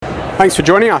Thanks for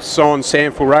joining us on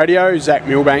SANFL Radio. Zach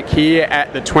Milbank here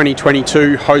at the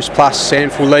 2022 Host Plus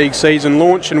SANFL League season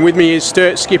launch, and with me is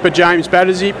Sturt skipper James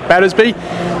Battersby.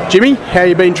 Jimmy, how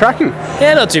you been tracking?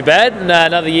 Yeah, not too bad.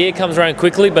 Another year comes around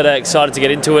quickly, but excited to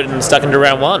get into it and stuck into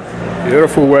round one.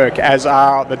 Beautiful work, as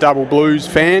are the Double Blues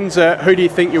fans. Who do you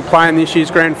think you'll play in this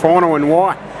year's grand final and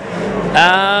why?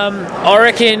 I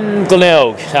reckon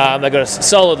Glenelg. They've got a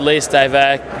solid list. They've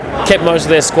kept most of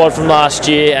their squad from last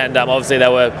year, and obviously they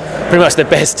were pretty much the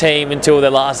best team until their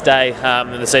last day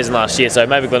in the season last year, so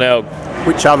maybe Glenelg.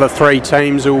 Which other three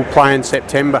teams will play in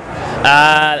September?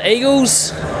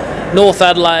 Eagles, North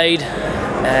Adelaide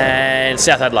and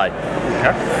South Adelaide.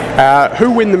 Okay.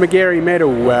 Who win the Magarey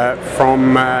medal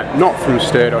not from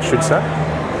Sturt, I should say?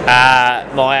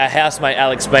 My housemate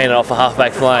Alex Bean off a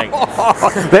halfback flank.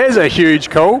 There's a huge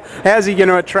call. How's he going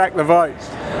to attract the votes?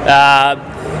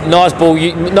 Nice ball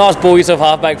use of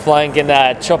halfback flank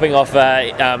and chopping off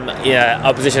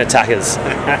opposition attackers.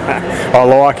 I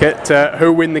like it.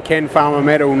 Who win the Ken Farmer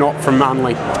medal not from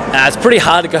Unley? It's pretty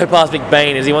hard to go past Big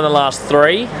Bean as he won the last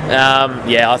three.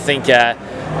 I think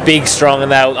big, strong,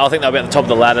 and I think they'll be at the top of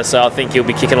the ladder, so I think he'll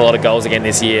be kicking a lot of goals again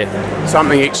this year.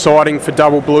 Something exciting for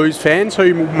Double Blues fans.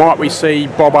 Who might we see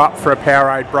bob up for a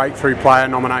Powerade Breakthrough Player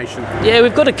nomination? Yeah,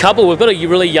 we've got a couple. We've got a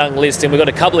really young list, and we've got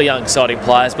a couple of young exciting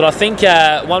players, but I think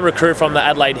one recruit from the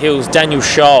Adelaide Hills, Daniel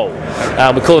Scholl.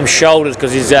 We call him Shoulders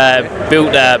because he's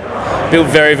built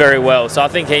very, very well, so I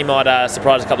think he might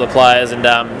surprise a couple of players and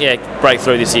break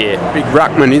through this year. Big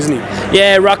ruckman, isn't he?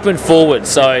 Yeah, ruckman forward,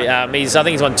 so I think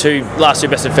he's won last two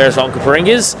best and fairest from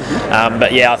Coringas,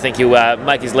 I think he'll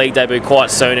make his league debut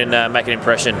quite soon and make an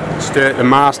impression. Sturt, the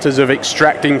masters of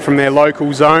extracting from their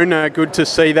local zone. Good to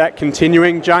see that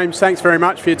continuing. James, thanks very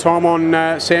much for your time on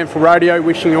SANFL Radio.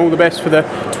 Wishing you all the best for the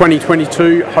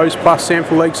 2022 Host Plus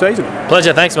SANFL League season.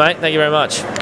 Pleasure, thanks mate, thank you very much.